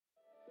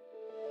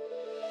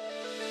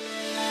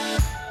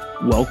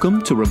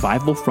Welcome to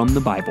Revival from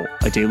the Bible,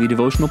 a daily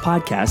devotional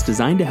podcast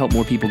designed to help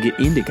more people get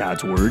into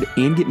God's Word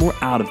and get more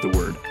out of the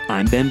Word.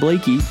 I'm Ben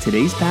Blakey.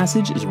 Today's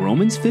passage is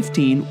Romans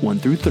 15, 1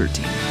 through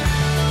 13.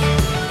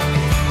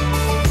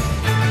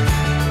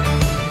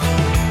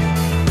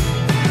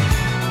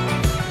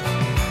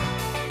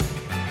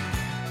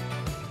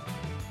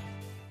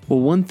 Well,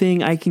 one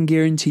thing I can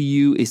guarantee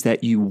you is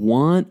that you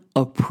want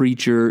a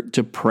preacher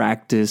to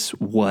practice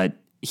what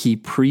he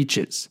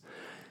preaches.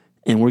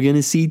 And we're going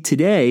to see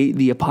today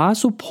the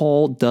Apostle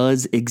Paul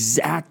does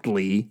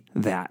exactly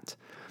that.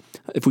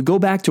 If we go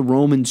back to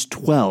Romans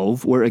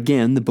 12, where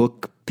again the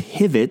book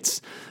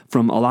pivots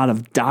from a lot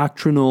of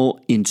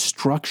doctrinal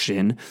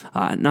instruction,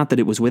 not that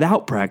it was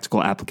without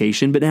practical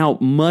application, but now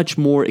much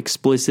more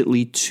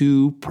explicitly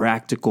to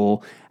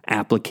practical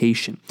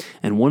application.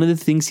 And one of the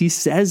things he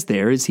says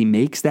there as he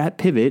makes that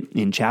pivot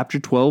in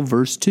chapter 12,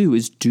 verse 2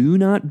 is, do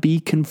not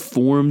be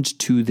conformed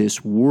to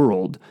this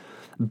world,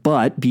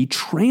 but be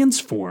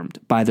transformed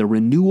by the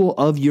renewal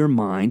of your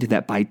mind,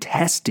 that by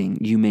testing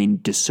you may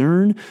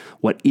discern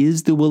what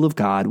is the will of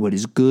God, what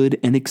is good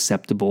and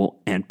acceptable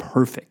and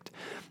perfect.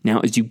 Now,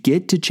 as you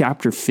get to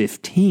chapter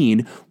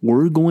 15,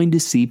 we're going to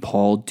see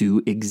Paul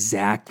do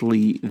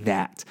exactly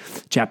that.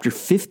 Chapter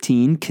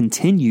 15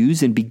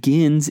 continues and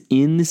begins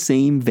in the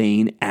same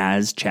vein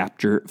as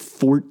chapter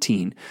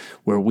 14,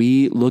 where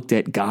we looked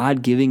at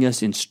God giving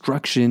us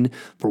instruction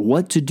for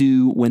what to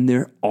do when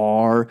there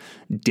are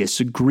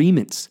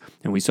disagreements.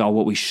 And we saw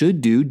what we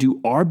should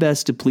do our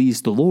best to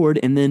please the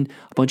Lord, and then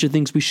a bunch of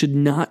things we should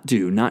not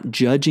do, not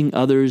judging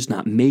others,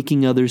 not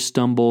making others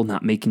stumble,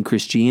 not making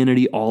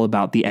Christianity all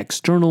about the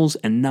externals,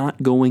 and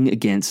not going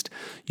against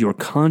your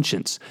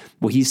conscience.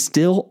 Well, he's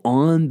still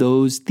on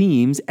those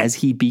themes as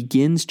he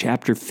begins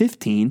chapter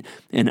 15,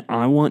 and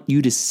I want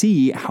you to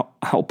see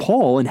how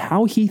Paul and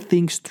how he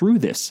thinks through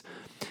this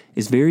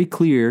is very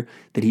clear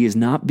that he is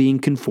not being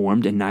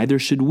conformed, and neither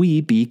should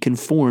we be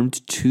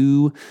conformed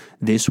to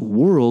this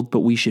world,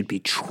 but we should be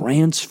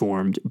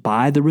transformed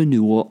by the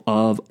renewal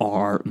of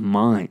our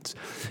minds.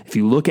 If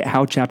you look at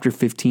how chapter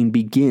 15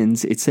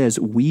 begins, it says,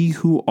 we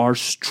who are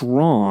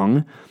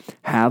strong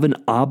have an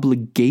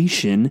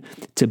obligation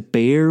to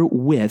bear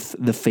with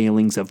the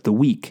failings of the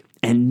weak,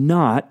 and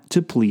not to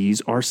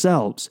please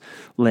ourselves.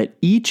 Let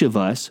each of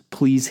us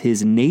please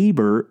his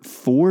neighbor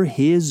for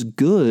his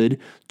good,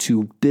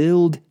 to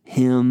build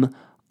him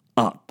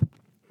up.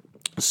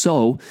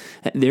 So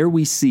there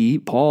we see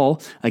Paul,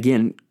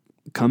 again,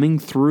 coming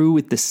through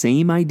with the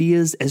same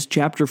ideas as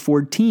chapter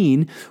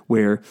 14,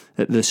 where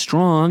the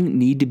strong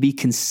need to be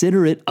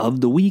considerate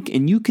of the weak.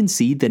 And you can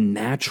see the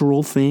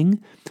natural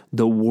thing,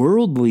 the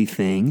worldly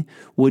thing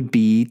would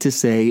be to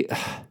say,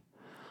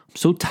 I'm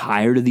so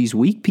tired of these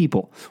weak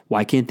people.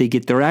 Why can't they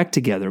get their act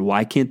together?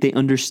 Why can't they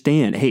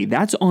understand? Hey,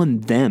 that's on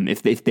them.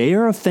 If they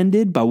are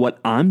offended by what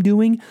I'm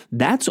doing,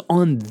 that's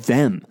on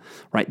them,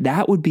 right?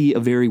 That would be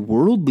a very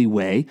worldly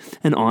way.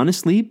 And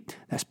honestly,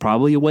 that's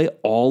probably a way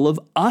all of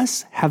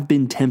us have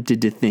been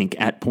tempted to think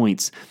at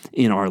points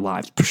in our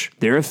lives.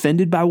 They're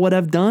offended by what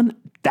I've done.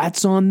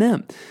 That's on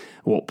them.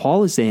 Well,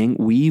 Paul is saying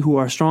we who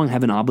are strong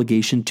have an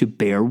obligation to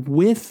bear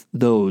with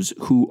those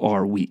who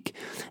are weak.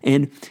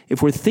 And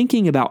if we're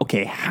thinking about,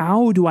 okay,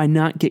 how do I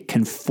not get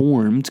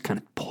conformed, kind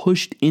of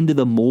pushed into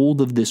the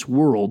mold of this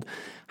world?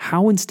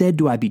 How instead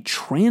do I be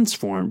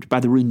transformed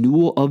by the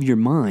renewal of your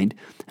mind?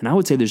 And I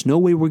would say there's no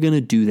way we're going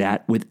to do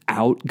that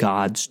without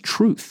God's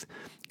truth.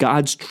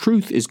 God's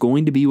truth is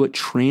going to be what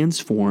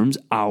transforms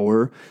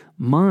our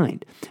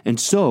mind. And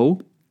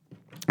so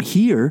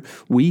here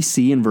we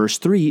see in verse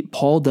 3,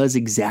 Paul does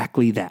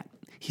exactly that.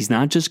 He's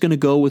not just going to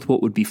go with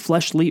what would be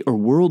fleshly or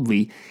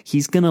worldly.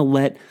 He's going to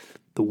let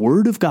the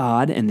word of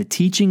God and the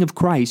teaching of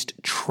Christ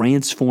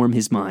transform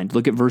his mind.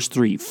 Look at verse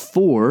 3.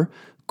 For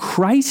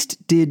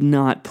Christ did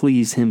not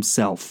please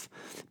himself,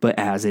 but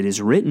as it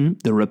is written,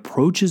 the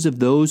reproaches of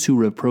those who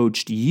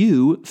reproached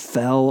you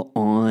fell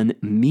on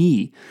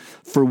me.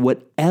 For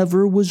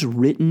whatever was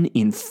written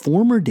in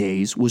former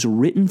days was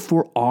written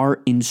for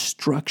our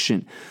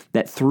instruction,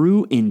 that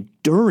through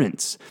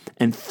endurance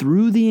and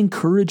through the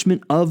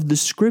encouragement of the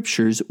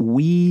Scriptures,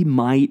 we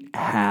might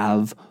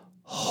have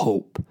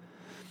hope.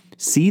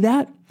 See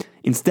that?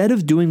 Instead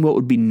of doing what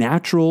would be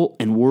natural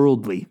and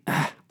worldly,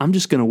 I'm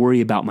just going to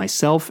worry about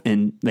myself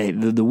and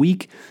the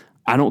weak.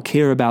 I don't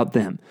care about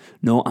them.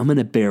 No, I'm going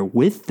to bear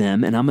with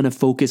them, and I'm going to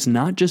focus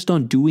not just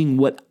on doing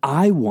what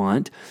I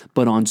want,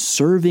 but on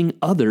serving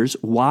others.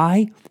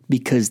 Why?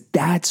 Because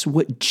that's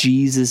what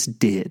Jesus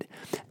did,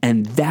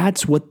 and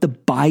that's what the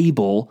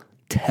Bible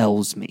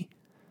tells me.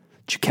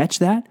 Did you catch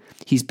that?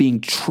 He's being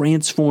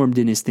transformed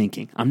in his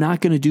thinking. I'm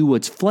not going to do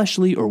what's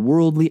fleshly or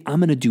worldly. I'm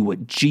going to do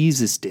what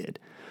Jesus did.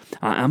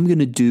 I'm going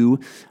to do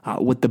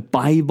what the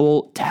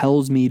Bible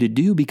tells me to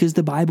do, because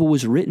the Bible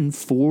was written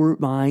for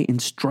my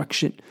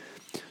instruction.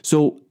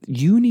 So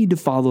you need to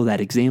follow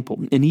that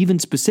example. And even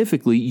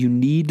specifically, you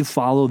need to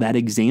follow that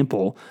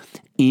example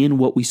in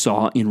what we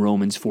saw in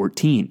Romans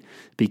 14.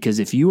 Because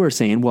if you are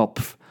saying, well,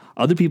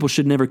 other people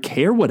should never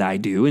care what I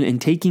do,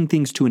 and taking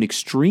things to an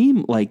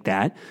extreme like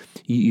that,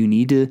 you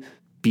need to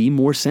be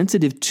more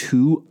sensitive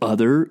to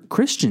other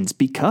Christians,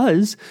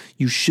 because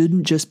you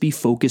shouldn't just be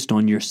focused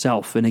on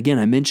yourself. And again,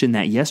 I mentioned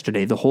that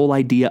yesterday, the whole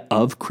idea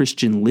of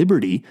Christian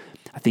liberty.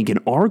 I think in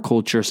our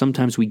culture,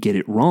 sometimes we get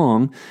it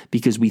wrong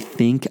because we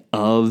think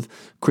of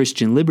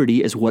Christian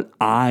liberty as what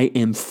I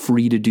am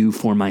free to do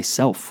for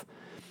myself.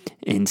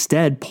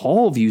 Instead,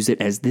 Paul views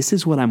it as this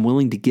is what I'm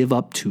willing to give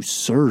up to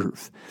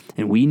serve.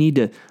 And we need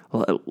to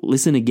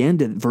listen again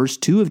to verse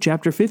 2 of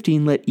chapter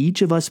 15. Let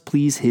each of us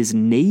please his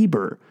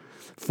neighbor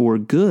for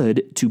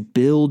good, to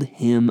build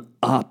him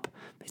up.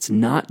 It's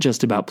not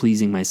just about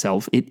pleasing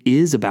myself. It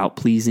is about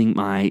pleasing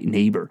my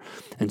neighbor.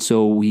 And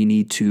so we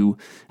need to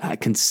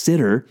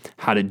consider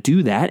how to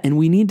do that. And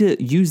we need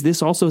to use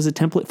this also as a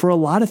template for a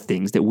lot of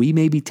things that we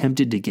may be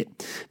tempted to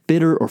get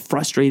bitter or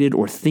frustrated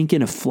or think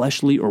in a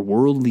fleshly or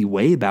worldly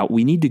way about.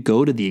 We need to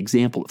go to the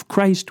example of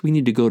Christ. We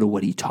need to go to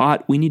what he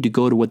taught. We need to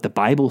go to what the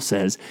Bible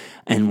says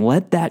and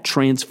let that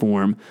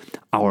transform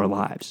our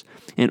lives.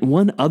 And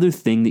one other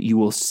thing that you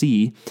will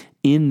see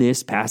in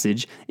this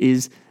passage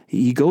is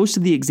he goes to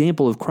the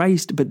example of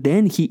Christ, but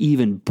then he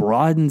even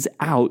broadens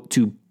out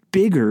to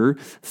bigger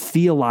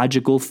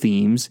theological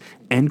themes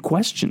and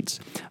questions.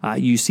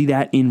 You see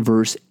that in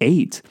verse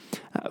 8.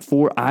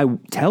 For I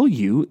tell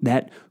you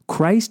that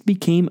Christ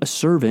became a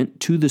servant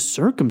to the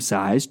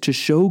circumcised to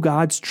show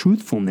God's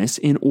truthfulness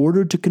in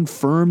order to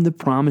confirm the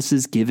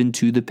promises given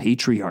to the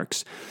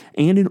patriarchs,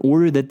 and in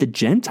order that the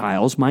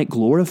Gentiles might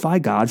glorify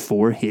God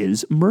for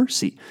his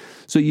mercy.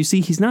 So you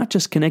see, he's not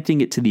just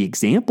connecting it to the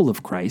example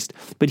of Christ,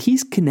 but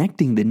he's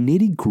connecting the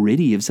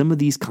nitty-gritty of some of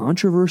these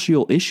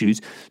controversial issues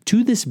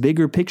to this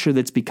bigger picture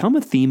that's become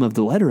a theme of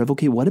the letter of,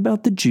 okay, what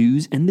about the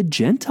Jews and the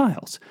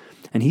Gentiles?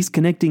 And he's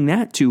connecting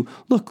that to,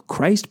 look,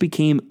 Christ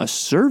became a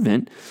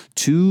servant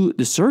to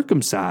the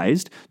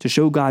circumcised to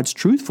show God's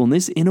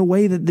truthfulness in a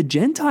way that the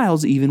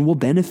Gentiles even will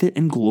benefit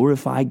and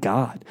glorify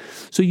God.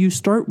 So you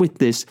start with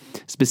this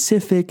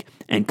specific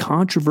and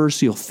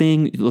controversial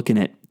thing, looking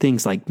at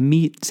things like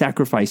meat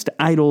sacrificed to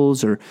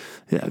idols or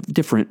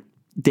different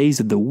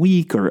days of the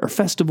week or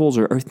festivals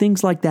or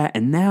things like that.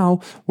 And now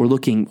we're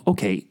looking,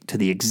 okay, to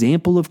the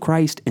example of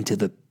Christ and to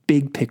the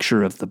big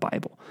picture of the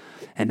Bible.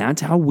 And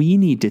that's how we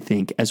need to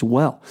think as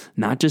well,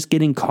 not just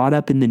getting caught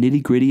up in the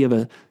nitty-gritty of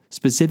a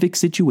specific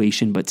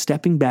situation, but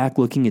stepping back,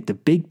 looking at the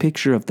big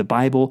picture of the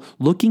Bible,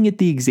 looking at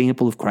the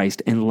example of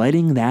Christ, and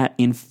letting that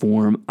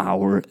inform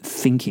our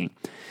thinking.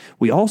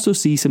 We also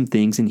see some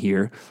things in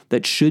here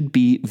that should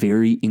be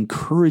very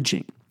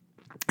encouraging.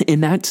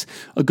 And that's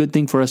a good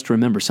thing for us to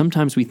remember.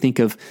 Sometimes we think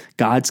of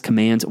God's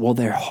commands, well,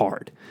 they're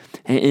hard.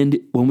 And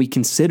when we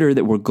consider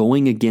that we're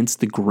going against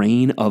the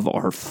grain of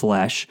our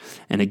flesh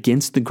and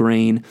against the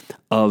grain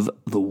of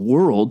the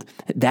world,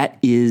 that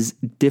is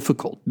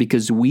difficult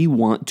because we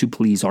want to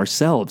please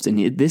ourselves.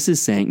 And this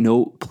is saying,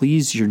 no,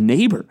 please your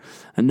neighbor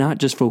and not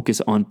just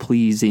focus on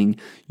pleasing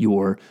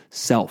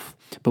yourself.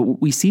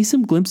 But we see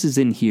some glimpses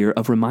in here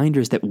of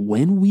reminders that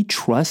when we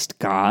trust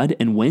God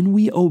and when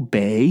we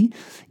obey,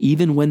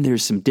 even when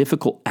there's some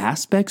difficult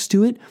aspects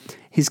to it,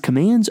 his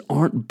commands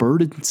aren't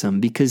burdensome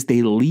because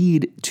they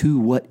lead to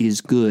what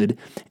is good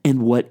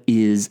and what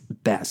is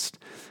best.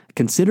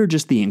 Consider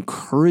just the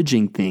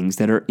encouraging things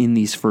that are in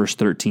these first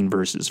 13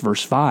 verses.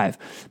 Verse 5,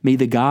 may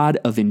the God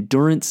of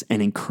endurance and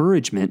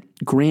encouragement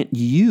grant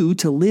you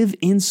to live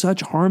in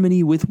such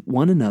harmony with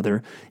one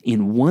another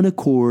in one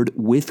accord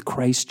with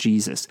Christ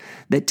Jesus,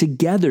 that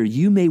together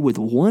you may with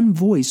one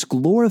voice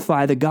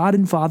glorify the God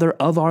and Father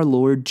of our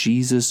Lord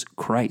Jesus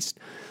Christ.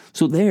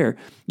 So there,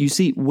 you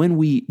see, when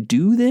we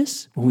do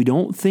this, when we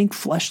don't think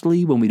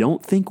fleshly, when we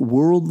don't think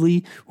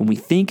worldly, when we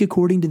think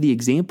according to the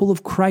example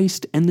of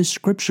Christ and the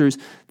Scriptures,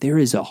 there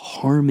is a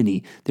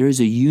harmony. There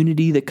is a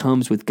unity that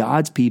comes with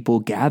God's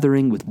people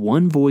gathering with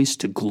one voice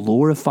to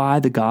glorify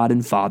the God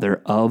and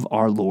Father of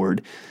our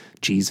Lord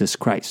Jesus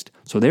Christ.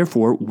 So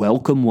therefore,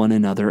 welcome one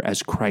another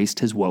as Christ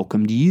has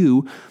welcomed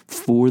you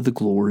for the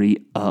glory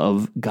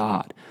of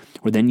God.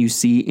 Or then you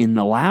see in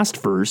the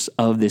last verse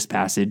of this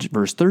passage,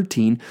 verse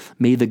 13,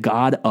 may the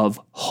God of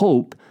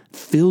hope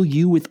fill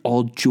you with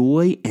all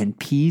joy and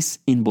peace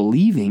in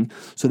believing,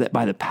 so that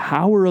by the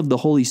power of the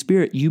Holy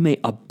Spirit you may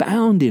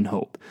abound in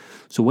hope.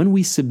 So when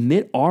we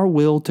submit our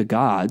will to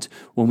God's,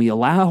 when we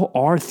allow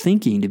our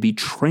thinking to be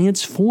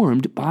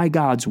transformed by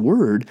God's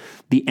word,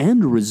 the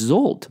end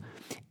result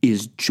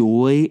is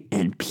joy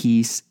and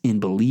peace in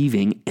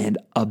believing and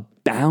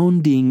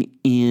abounding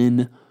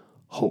in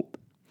hope.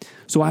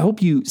 So I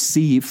hope you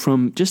see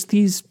from just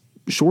this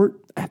short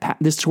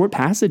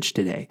passage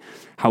today,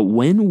 how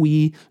when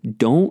we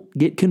don't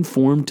get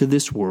conformed to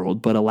this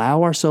world, but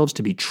allow ourselves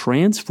to be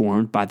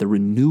transformed by the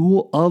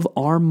renewal of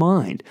our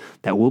mind,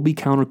 that will be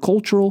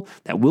countercultural,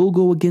 that will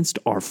go against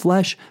our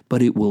flesh,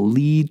 but it will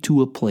lead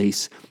to a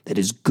place that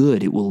is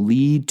good. It will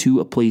lead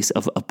to a place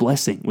of a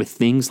blessing with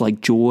things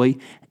like joy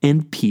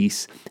and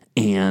peace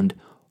and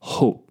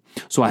hope.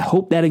 So I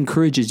hope that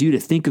encourages you to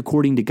think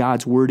according to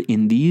God's word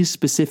in these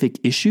specific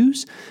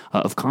issues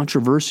of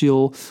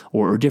controversial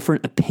or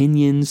different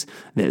opinions,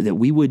 that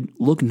we would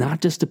look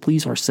not just to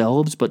please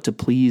ourselves, but to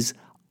please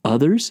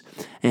others.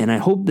 And I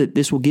hope that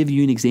this will give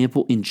you an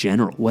example in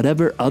general,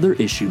 whatever other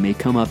issue may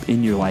come up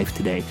in your life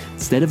today.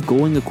 Instead of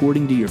going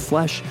according to your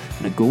flesh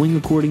and going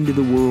according to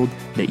the world,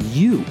 that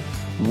you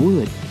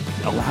would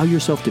allow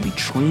yourself to be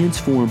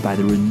transformed by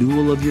the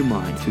renewal of your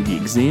mind through the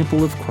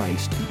example of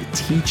Christ, through the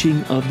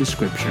teaching of the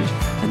Scriptures,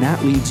 and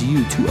that leads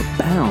you to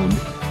abound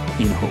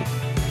in hope.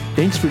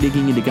 Thanks for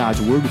digging into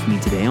God's Word with me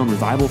today on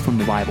Revival from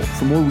the Bible.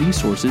 For more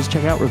resources,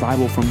 check out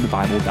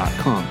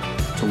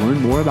revivalfromthebible.com. To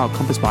learn more about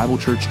Compass Bible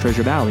Church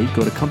Treasure Valley,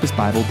 go to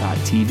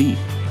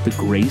compassbible.tv. The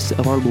grace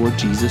of our Lord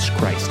Jesus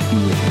Christ be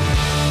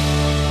with you.